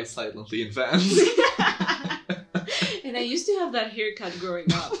cry silently in fans. And I used to have that haircut growing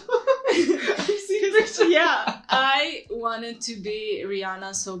up. Yeah, I wanted to be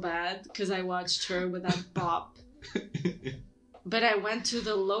Rihanna so bad because I watched her with that bop. But I went to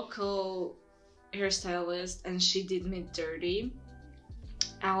the local hairstylist and she did me dirty.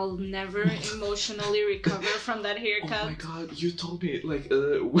 I'll never emotionally recover from that haircut. Oh my God, you told me like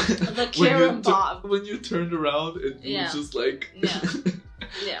the Karen bob. When you turned around, it was just like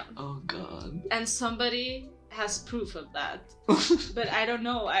yeah. Oh God. And somebody has proof of that, but I don't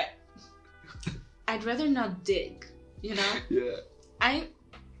know. I'd rather not dig, you know? Yeah.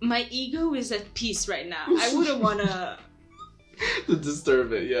 My ego is at peace right now. I wouldn't want to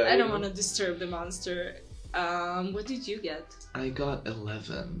disturb it, yeah. I don't want to disturb the monster. What did you get? I got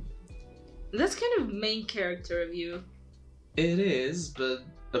 11. That's kind of main character of you. It is, but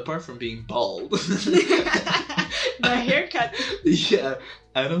apart from being bald. The haircut. Yeah,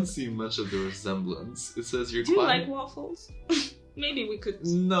 I don't see much of the resemblance. It says you're Do you like waffles? Maybe we could.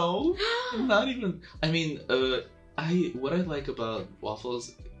 No, not even. I mean, what I like about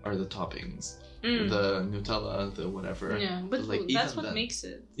waffles are the toppings. The Nutella, the whatever. Yeah, but like, that's what makes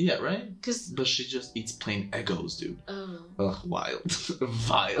it. Yeah, right? But she just eats plain Eggos, dude. Oh. Ugh, wild.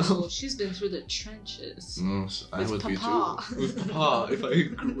 Vile. Oh, she's been through the trenches. I would be too. With Papa, if I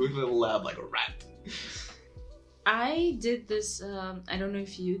grew in a lab like a rat. I did this, I don't know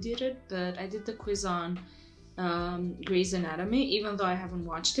if you did it, but I did the quiz on Grey's Anatomy. Even though I haven't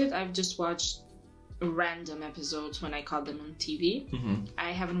watched it, I've just watched random episodes when I caught them on TV. Mm-hmm.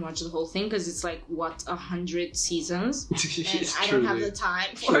 I haven't watched the whole thing because it's like, 100 seasons? And I Truly. don't have the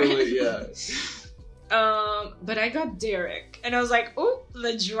time for it. Yeah. But I got Derek, and I was like, "Oh,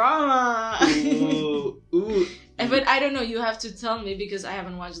 the drama!" Ooh. But I don't know. You have to tell me because I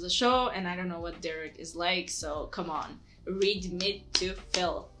haven't watched the show, and I don't know what Derek is like. So come on, read me to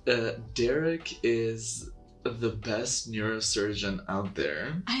Phil. Derek is the best neurosurgeon out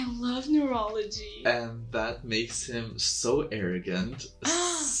there, I love neurology. and that makes him so arrogant,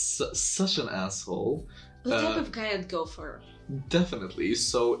 such an asshole. The type of guy I'd go for. Definitely.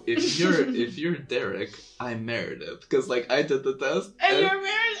 So if you're Derek, I'm Meredith, because like I did the test, And you're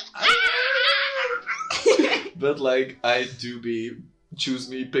married. but like I do be choose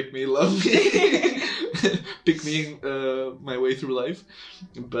me, pick me, love me, pick me my way through life.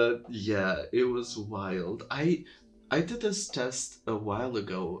 But yeah, it was wild. I did this test a while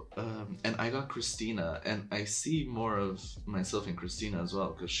ago, and I got Christina, and I see more of myself in Christina as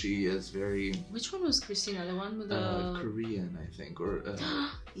well, because she is very Which one was Christina? The one with the Korean, I think, or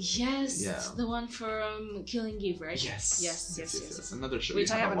yes, yeah. the one for Killing Eve, right? yes. Yes. Another show Which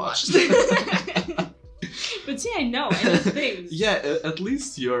you I haven't watched. But see, I know things. Yeah, at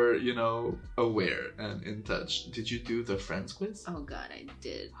least you're, aware and in touch. Did you do the Friends quiz? Oh god, I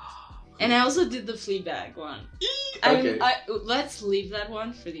did. And I also did the Fleabag one. Okay. Let's leave that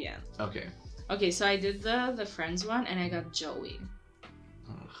one for the end. Okay. Okay, so I did the Friends one, and I got Joey.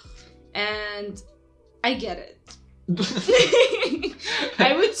 And I get it.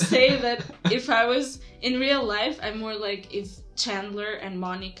 I would say that if I was in real life, I'm more like if Chandler and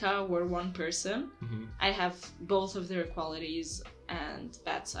Monica were one person. Mm-hmm. I have both of their qualities and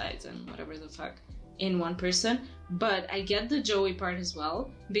bad sides and whatever the fuck in one person. But I get the Joey part as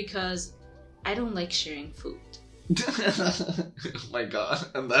well because I don't like sharing food. Oh my god,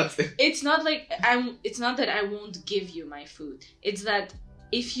 and that's it. It's not like it's not that I won't give you my food. It's that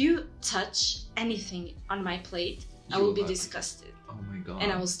if you touch anything on my plate, I will be disgusted. Oh my god.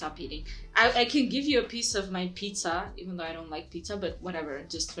 And I will stop eating. I can give you a piece of my pizza, even though I don't like pizza, but whatever,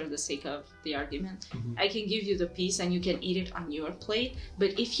 just for the sake of the argument. Mm-hmm. I can give you the piece and you can eat it on your plate.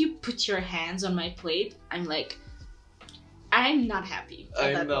 But if you put your hands on my plate, I'm not happy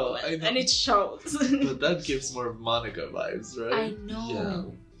at that moment. I know. And it shows. But that gives more Monica vibes, right? I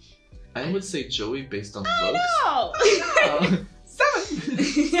know. Yeah. I would say Joey based on I looks. know! 7!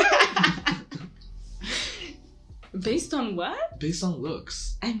 Based on what? Based on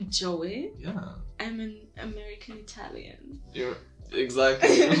looks. I'm Joey. Yeah. I'm an American Italian. You're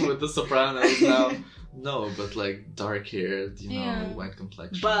exactly with the Sopranos now. No, but like dark haired, white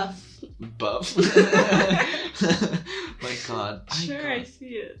complexion. Buff. My god. I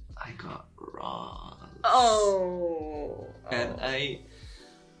see it. I got Ross. Oh. And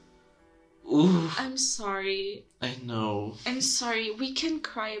Ooh. I'm sorry. I know. I'm sorry. We can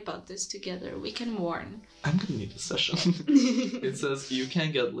cry about this together. We can mourn. I'm gonna need a session. It says you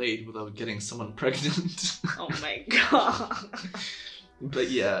can't get laid without getting someone pregnant. Oh my god. But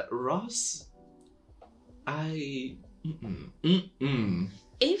yeah, Ross,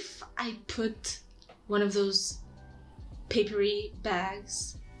 If I put one of those papery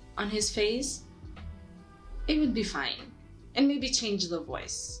bags on his face, it would be fine. And maybe change the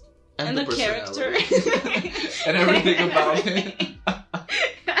voice. And the character. And everything about it.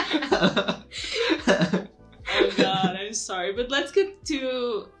 Oh god, I'm sorry. But let's get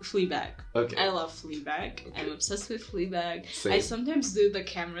to Fleabag. Okay. I love Fleabag. Okay. I'm obsessed with Fleabag. Same. I sometimes do the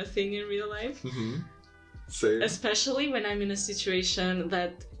camera thing in real life. Mm-hmm. Same. Especially when I'm in a situation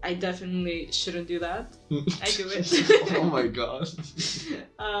that I definitely shouldn't do that. I do it. Oh my god.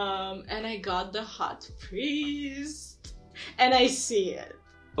 And I got the hot priest. And I see it.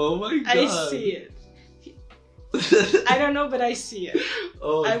 Oh my god. I see it. I don't know, but I see it.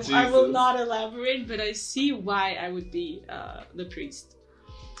 Oh, I will not elaborate, but I see why I would be the priest.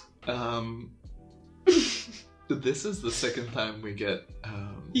 This is the second time we get...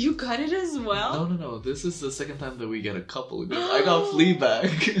 You got it as well? No. This is the second time that we get a couple. I got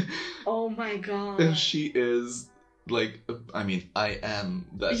Fleabag. Oh my god. And she is... Like, I mean, I am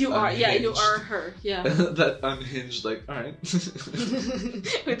that You are, unhinged, yeah, you are her, yeah. That unhinged, like, alright.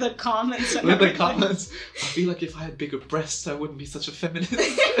 With the comments and With the everything. comments. I feel like if I had bigger breasts, I wouldn't be such a feminist.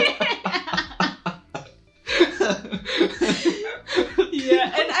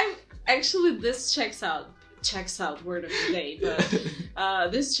 Yeah, and I'm... Actually, this checks out, word of the day,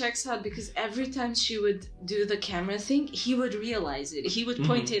 but this checks out because every time she would do the camera thing, he would realize it. He would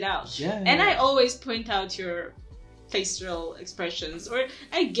point it out. Yeah. And I always point out your facial expressions. Or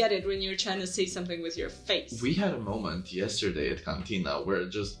I get it when you're trying to say something with your face. We had a moment yesterday at Cantina where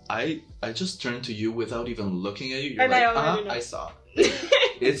I just turned to you without even looking at you. You're And like, I already know. I saw.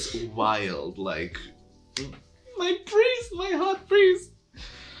 It's wild. Like, my priest, my hot priest.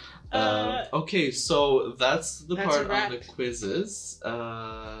 Okay, so that's the That's part a wrap. on the quizzes.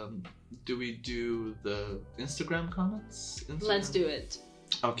 Do we do the Instagram comments? Let's do it.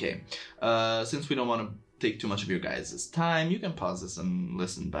 Okay. Since we don't want to take too much of your guys' time, you can pause this and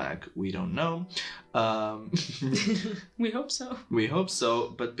listen back. We don't know. We hope so. We hope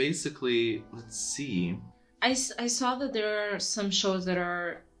so. But basically, let's see. I saw that there are some shows that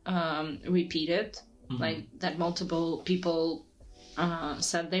are repeated, like that multiple people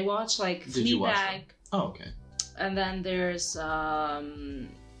said they watch, like Did you watch Fleabag. Oh, okay. And then there's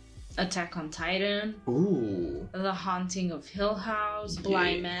Attack on Titan. Ooh. The Haunting of Hill House. Yeah.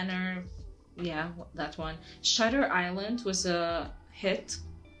 Bly Manor. Yeah, that one. Shutter Island was a hit.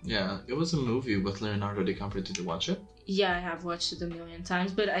 Yeah, it was a movie with Leonardo DiCaprio. Did you watch it? Yeah, I have watched it a million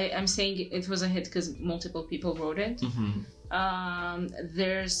times, but I'm saying it was a hit because multiple people wrote it.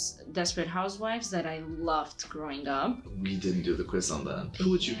 There's Desperate Housewives that I loved growing up. We didn't do the quiz on that. Who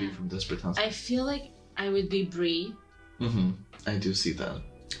would you be from Desperate Housewives? I feel like I would be Brie, I do see that.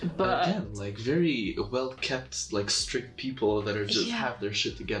 but Again, like very well kept, like strict people that are just have their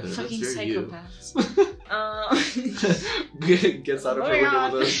shit together. fucking That's very psychopaths. you. Gets out of Oh her my window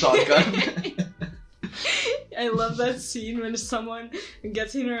God. with a shotgun. I love that scene when someone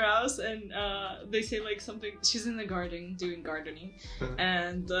gets in her house and they say like something. She's in the garden doing gardening,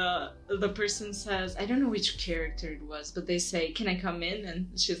 and the person says, I don't know which character it was, but they say, "Can I come in?" And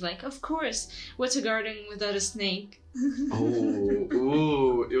she's like, "Of course. What's a garden without a snake?"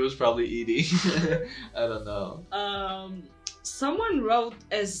 Ooh, it was probably Edie. I don't know. Someone wrote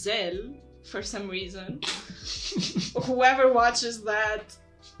Ezel for some reason. Whoever watches that.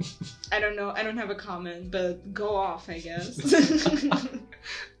 I don't know. I don't have a comment, but go off, I guess.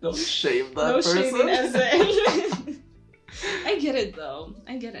 Don't shame that No person. shame in essay. I get it, though.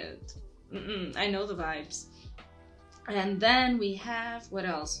 I get it. I know the vibes. And then we have, what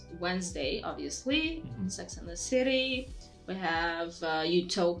else? Wednesday, obviously. Sex and the City. We have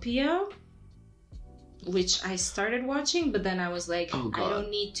Utopia, which I started watching, but then I was like, Oh, God. I don't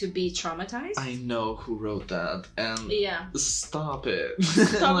need to be traumatized. I know who wrote that, and Yeah. stop it.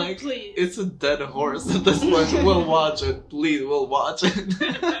 Stop Like, it, please. it's a dead horse at this point. We'll watch it. Please, we'll watch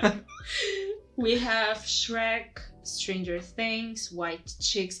it. We have Shrek, Stranger Things, White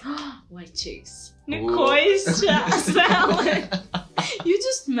Chicks. White Chicks. Nicole's salad. You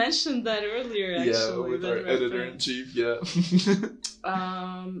just mentioned that earlier, actually. Yeah, with our that editor-in-chief, yeah.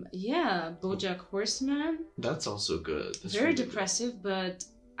 Yeah, BoJack Horseman. That's also good. That's Very really good. depressive, but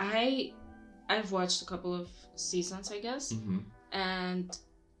I've watched a couple of seasons, I guess, and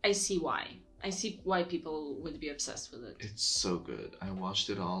I see why. I see why people would be obsessed with it. It's so good. I watched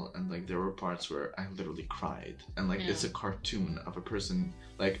it all, and like there were parts where I literally cried. And like it's a cartoon of a person,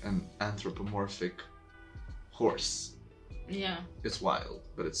 like an anthropomorphic horse. Yeah. It's wild,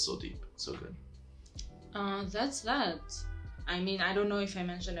 but it's so deep, so good. That's that. I mean, I don't know if I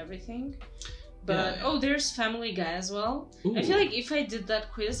mentioned everything, but Yeah. there's Family Guy as well. Ooh. I feel like if I did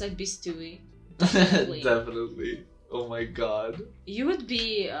that quiz, I'd be Stewie. Definitely. Definitely. Oh my god. You would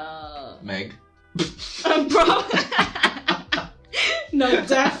be Meg. bro. No,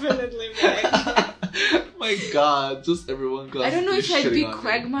 definitely Meg. My god, just everyone got. I don't know if I'd be shitting on me.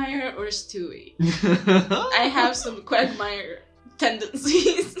 Quagmire or Stewie. I have some Quagmire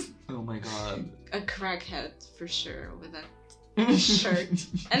tendencies. Oh my god. A crackhead for sure with that shirt,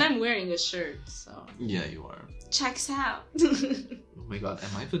 and I'm wearing a shirt, so Yeah, you are. checks out. Oh my god,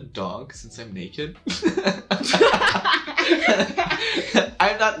 am I the dog since I'm naked?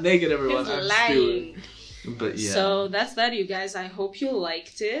 I'm not naked, everyone. He's I'm lying. Stewie. But yeah. So that's that, you guys. I hope you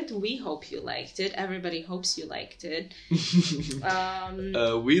liked it. We hope you liked it. Everybody hopes you liked it.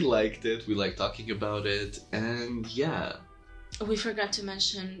 We liked it. We like talking about it, and yeah. We forgot to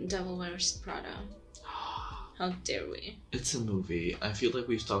mention Devil Wears Prada. How dare we? It's a movie. I feel like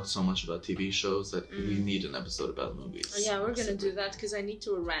we've talked so much about TV shows that we need an episode about movies. Yeah, we're gonna do that because I need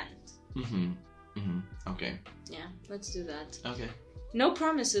to rant. Okay. Yeah, let's do that. Okay. No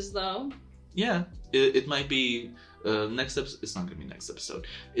promises though. Yeah. It might be next episode. It's not gonna be next episode.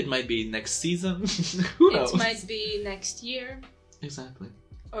 It might be next season. Who knows? It might be next year. Exactly.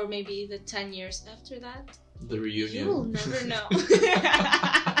 Or maybe the 10 years after that. The reunion. You will never know.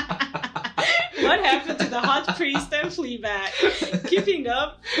 What happened to the hot priest and Fleabag, keeping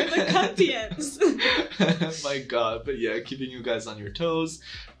up with the Kantians. My God, but yeah, keeping you guys on your toes.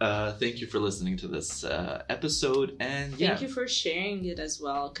 Thank you for listening to this episode, and yeah. Thank you for sharing it as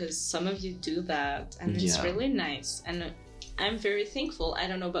well, because some of you do that, and it's really nice, and I'm very thankful. I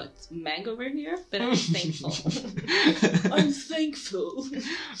don't know about Meg over here, but I'm thankful. I'm thankful.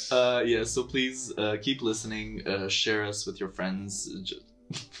 Yeah, so please keep listening. Share us with your friends.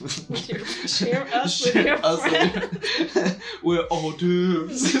 Share us with your friends. We're all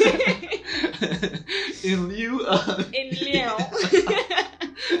dudes. In lieu of...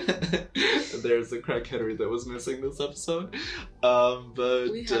 There's a crackheadery that was missing this episode. But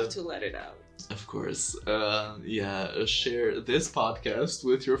we have to let it out. Of course. Yeah, share this podcast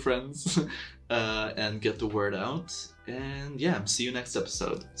with your friends and get the word out. And yeah, see you next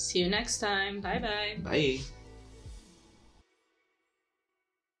episode. See you next time. Bye-bye. Bye.